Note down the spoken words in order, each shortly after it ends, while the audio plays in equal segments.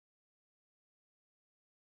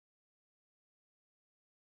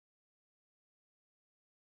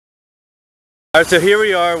Alright, so here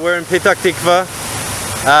we are, we're in Petah Tikva.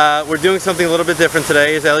 We're doing something a little bit different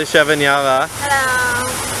today. It's Elisheva and Yara. Hello.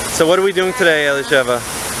 So what are we doing today, Elisheva?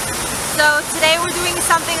 So today we're doing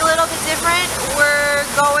something a little bit different. We're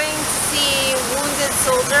going to see wounded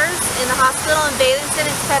soldiers in the hospital in Beilinson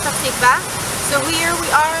in Petah Tikva. So here we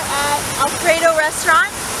are at Alfredo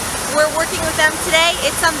restaurant. We're working with them today.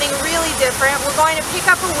 It's something really different. We're going to pick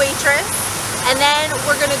up a waitress, and then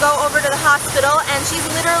we're going to go over to the hospital, and she's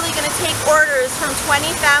literally going to take orders from 20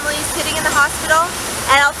 families sitting in the hospital,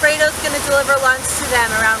 and Alfredo's going to deliver lunch to them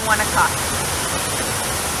around 1 o'clock.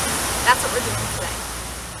 That's what we're doing today.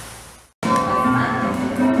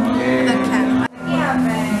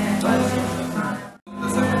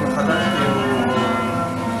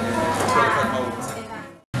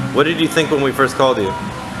 What did you think when we first called you?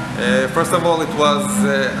 First of all,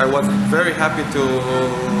 I was very happy to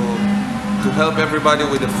help everybody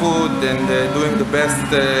with the food and doing the best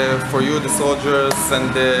for you, the soldiers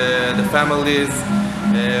and the families.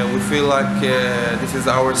 We feel like this is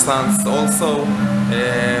our sons also.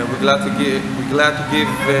 We're glad to give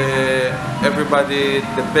everybody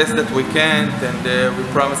the best that we can, and we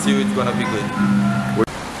promise you it's gonna be good.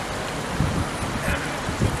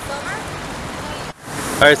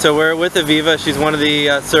 Alright, so we're with Aviva. She's one of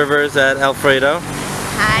the servers at Alfredo.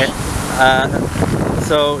 Hi.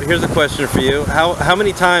 So here's a question for you. How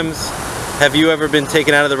many times have you ever been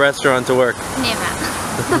taken out of the restaurant to work? Never.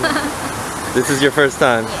 This is your first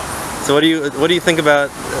time? Yes. So what do you think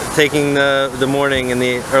about taking the morning and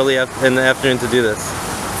the in the afternoon to do this?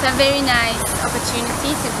 It's a very nice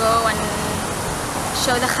opportunity to go and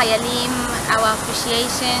show the Chayalim our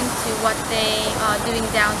appreciation to what they are doing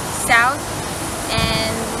down south.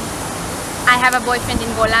 And I have a boyfriend in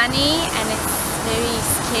Golani, and it's very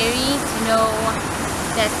scary to know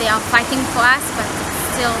that they are fighting for us, but it's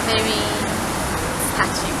still very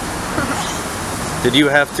touching. Did you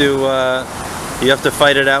have to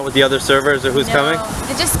fight it out with the other servers, or who's coming?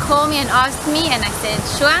 They just called me and asked me, and I said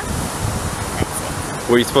sure. That's it.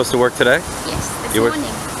 Were you supposed to work today? Yes, this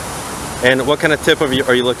morning. And what kind of tip are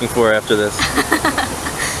you looking for after this?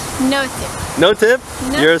 No tip. No tip?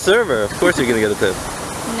 No. You're a server. Of course you're gonna get a tip.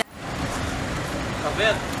 No.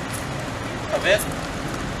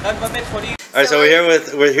 Alright, so we're here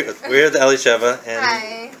with Elisheva, and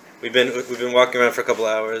Hi. we've been walking around for a couple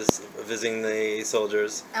hours visiting the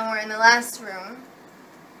soldiers. And we're in the last room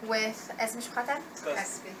with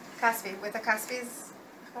Kaspi, with the Kaspi's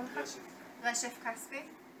Reshef Kaspi.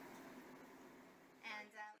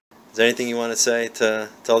 Is there anything you want to say to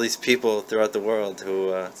all these people throughout the world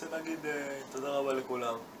who... אני רוצה להגיד תודה רבה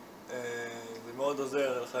לכולם. זה מאוד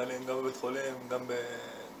עוזר לחיילים גם בבית חולים,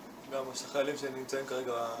 גם החיילים שנמצאים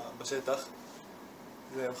כרגע בשטח.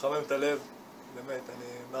 זה מחמם את הלב, באמת.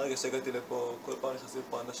 מהרגע שהגעתי לפה, כל פעם נכנסים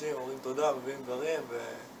פה אנשים, אומרים תודה, מביאים דברים,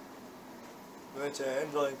 ובאמת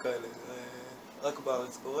שאין דברים כאלה. רק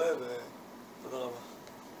בארץ קורה, ותודה רבה.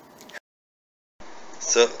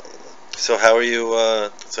 So how are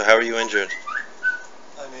you injured?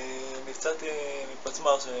 אני נפצעתי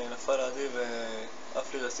מפצמ"ר שנפל לידי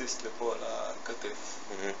ועף לי רסיס לפה על הכתף.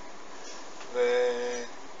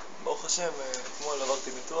 וברוך השם, אתמול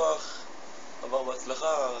עברתי ניתוח, עבר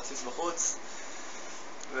בהצלחה, רסיס בחוץ,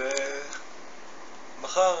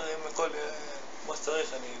 ומחר אם הכל כמו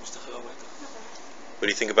שצריך אני משתחרר הביתה. What do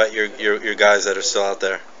you think about your guys that are still out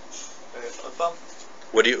there? עוד פעם?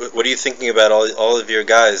 What are you thinking about all of your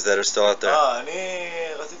guys that are still out there? אני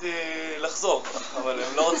רציתי לחזור, אבל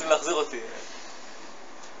הם לא רוצים להחזיר אותי.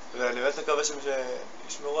 ואני באמת מקווה שהם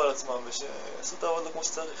ישמרו על עצמם ושיעשו את העבודה כמו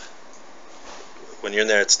שצריך. When you're in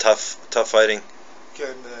there, it's tough fighting.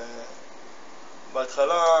 כן,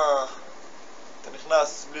 בהתחלה אתה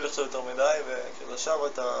נכנס בלי לחשוב יותר מדי, וכשאתה שם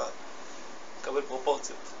אתה מקבל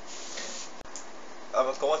פרופורציות.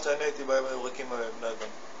 המקומות שאני הייתי בהם היו ריקים בני אדם.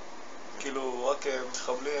 כאילו רק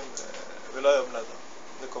מחבלים ולא היו בני אדם.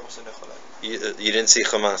 זה כל מה שאני יכול להגיד. You didn't see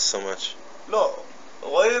Hamas so much? לא,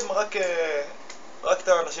 רואים רק את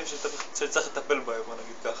האנשים שצריך לטפל בהם, בוא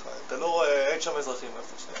נגיד ככה. אתה לא רואה, אין שם אזרחים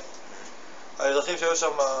איפה ש... האזרחים שהיו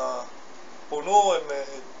שם פונו,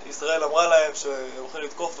 ישראל אמרה להם שהם הולכים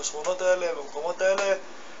לתקוף בשכונות האלה, במקומות האלה.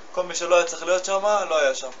 כל מי שלא היה צריך להיות שם, לא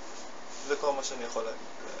היה שם. זה כל מה שאני יכול להגיד.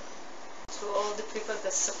 To all the people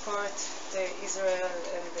that support the Israel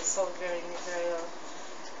and the soldier in Israel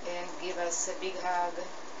and give us a big hug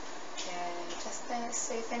and just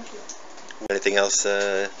say thank you. Anything else?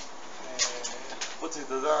 חוץ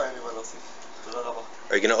מתודה, אין לי מה להוסיף. תודה רבה.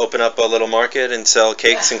 Are you going to open up a little market and sell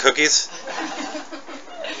cakes and cookies?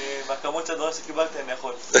 מהכמות של הדברים שקיבלתי אני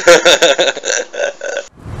יכול.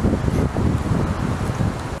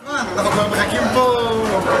 אנחנו כבר מחכים פה.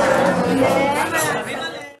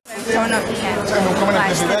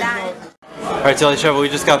 so Elisheva, we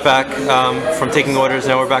just got back from taking orders.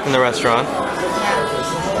 Now we're back in the restaurant.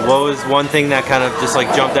 What was one thing that kind of just like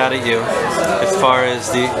jumped out at you as far as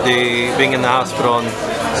the being in the hospital and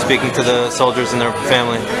speaking to the soldiers and their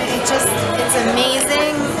family? It's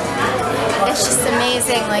amazing. It's just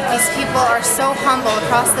amazing. Like, these people are so humble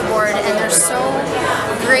across the board, and they're so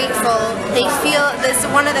grateful. They feel this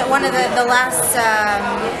one of the last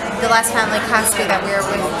family Kaspi that we were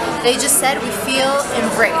with. They just said we feel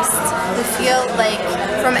embraced. We feel like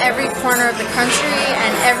from every corner of the country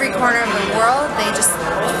and every corner of the world, they just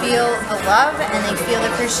feel the love and they feel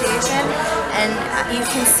the appreciation, and you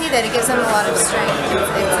can see that it gives them a lot of strength.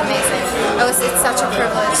 It's amazing. It's such a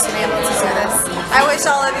privilege to be able to do this. I wish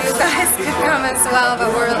all of you guys could come as well,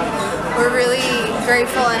 but we're really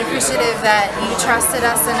grateful and appreciative that you trusted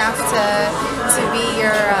us enough to be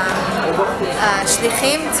your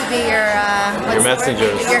shlichim, to be your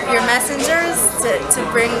messengers. Your messengers to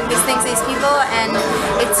bring these things to these people, and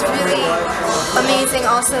it's really amazing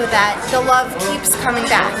also that the love keeps coming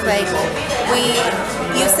back. Like,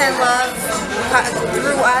 you send love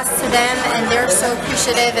through us to them, and they're so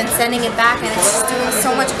appreciative and sending it back, and it's just doing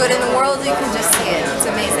so much good in the world. You can just see it. It's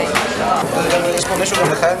amazing.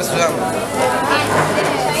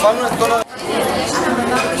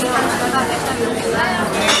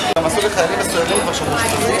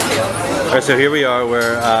 Alright, so here we are.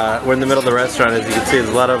 We're in the middle of the restaurant. As you can see, there's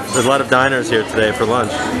a lot of diners here today for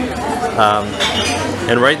lunch.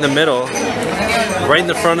 And right in the middle, right in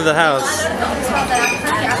the front of the house,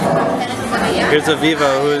 here's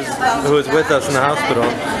Aviva, who is with us in the hospital.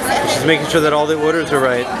 She's making sure that all the orders are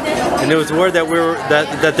right. And there was word that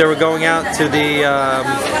that they were going out to the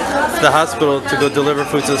hospital to go deliver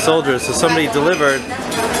food to the soldiers. So somebody delivered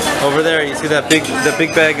over there. You see that big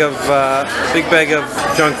bag of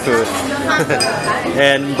junk food.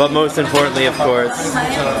 But most importantly, of course,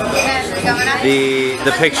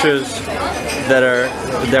 the pictures that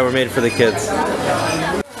were made for the kids.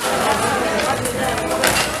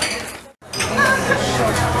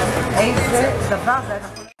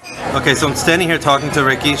 Okay, so I'm standing here talking to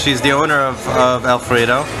Ricky. She's the owner of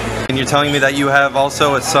Alfredo. And you're telling me that you have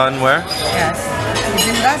also a son where? Yes. He's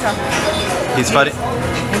in Gaza. He's fighting?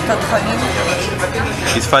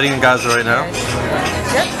 He's fighting in Gaza right now?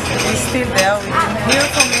 Yep. He's still there. We can hear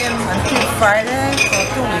from him until Friday for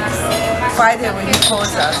 2 weeks. Friday when he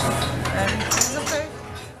calls us. And it's okay.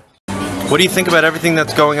 What do you think about everything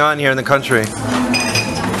that's going on here in the country?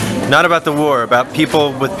 Not about the war, about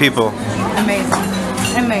people with people. Amazing.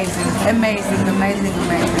 Amazing, amazing, amazing,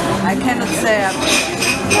 amazing. I cannot say.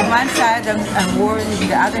 On one side I'm worried, on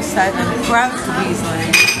the other side I'm proud to be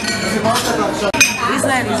Israeli.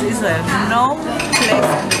 Israel is Israel. No place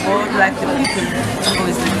in the world like the people who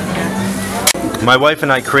is living here. My wife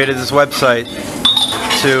and I created this website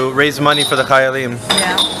to raise money for the Chayalim.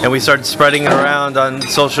 Yeah. And we started spreading it around on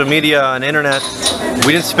social media, on internet.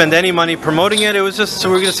 We didn't spend any money promoting it. It was just, so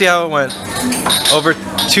we're going to see how it went. Over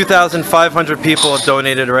 2,500 people have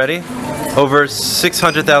donated already. Over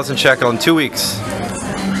 600,000 shekel in 2 weeks.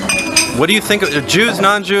 What do you think of Jews,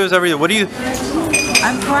 non-Jews, everything? What do you...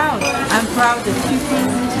 I'm proud. I'm proud that people,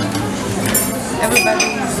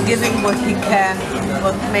 everybody is giving what he can,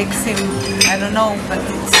 what makes him, I don't know, but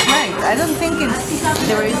it's great. I don't think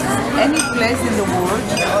there is any place in the world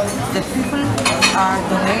that people are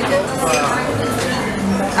donated.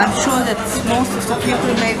 I'm sure that most of the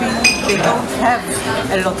people, maybe they don't have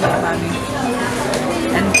a lot of money.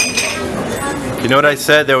 And you know what I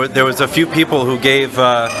said? There was a few people who gave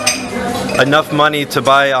enough money to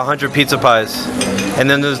buy 100 pizza pies. And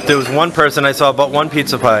then there was one person I saw bought one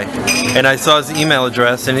pizza pie. And I saw his email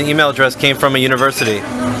address, and the email address came from a university.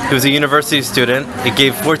 He was a university student. It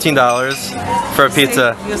gave $14 for a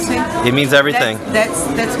pizza. You see? It means everything.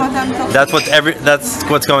 That's what I'm talking That's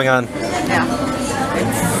what's going on. Yeah.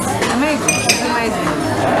 It's amazing. It's amazing.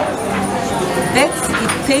 That's the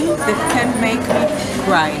thing that can make me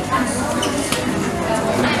cry.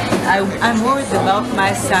 I'm worried about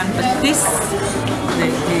my son, but the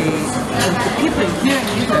people here in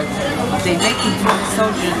Israel, they make him a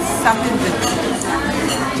soldier. It's something that...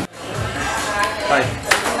 Hi.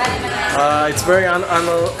 It's very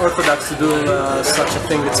unorthodox to do such a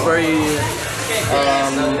thing. It's very,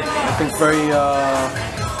 I think, very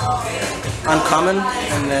uncommon,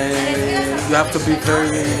 and you have to be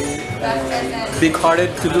very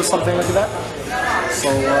big-hearted to do something like that. So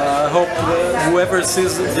I hope whoever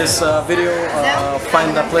sees this video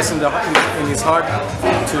find a place in his heart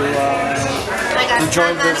to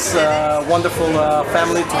join this wonderful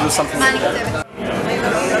family to do something like that.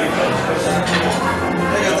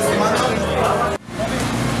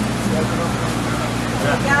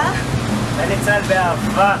 חיילי צה"ל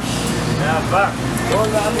באהבה, באהבה. כל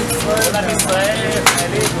עם ישראל,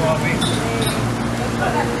 חיילים אוהבים.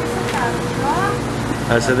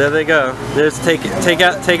 So there they go. There's take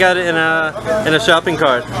out it in a shopping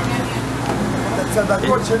cart.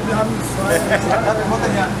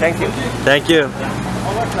 Thank you. Thank you.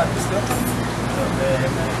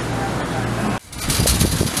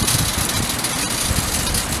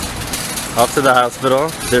 Off to the hospital.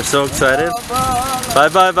 They're so excited. Bye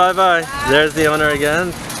bye bye bye. There's the owner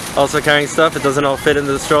again. Also carrying stuff. It doesn't all fit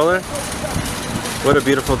into the stroller. What a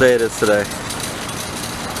beautiful day it is today.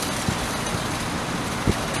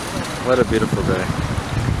 What a beautiful day.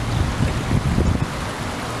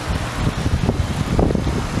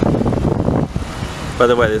 By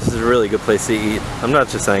the way, this is a really good place to eat. I'm not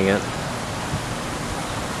just saying it.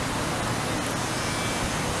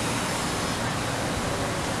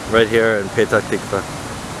 Right here in Petah Tikva.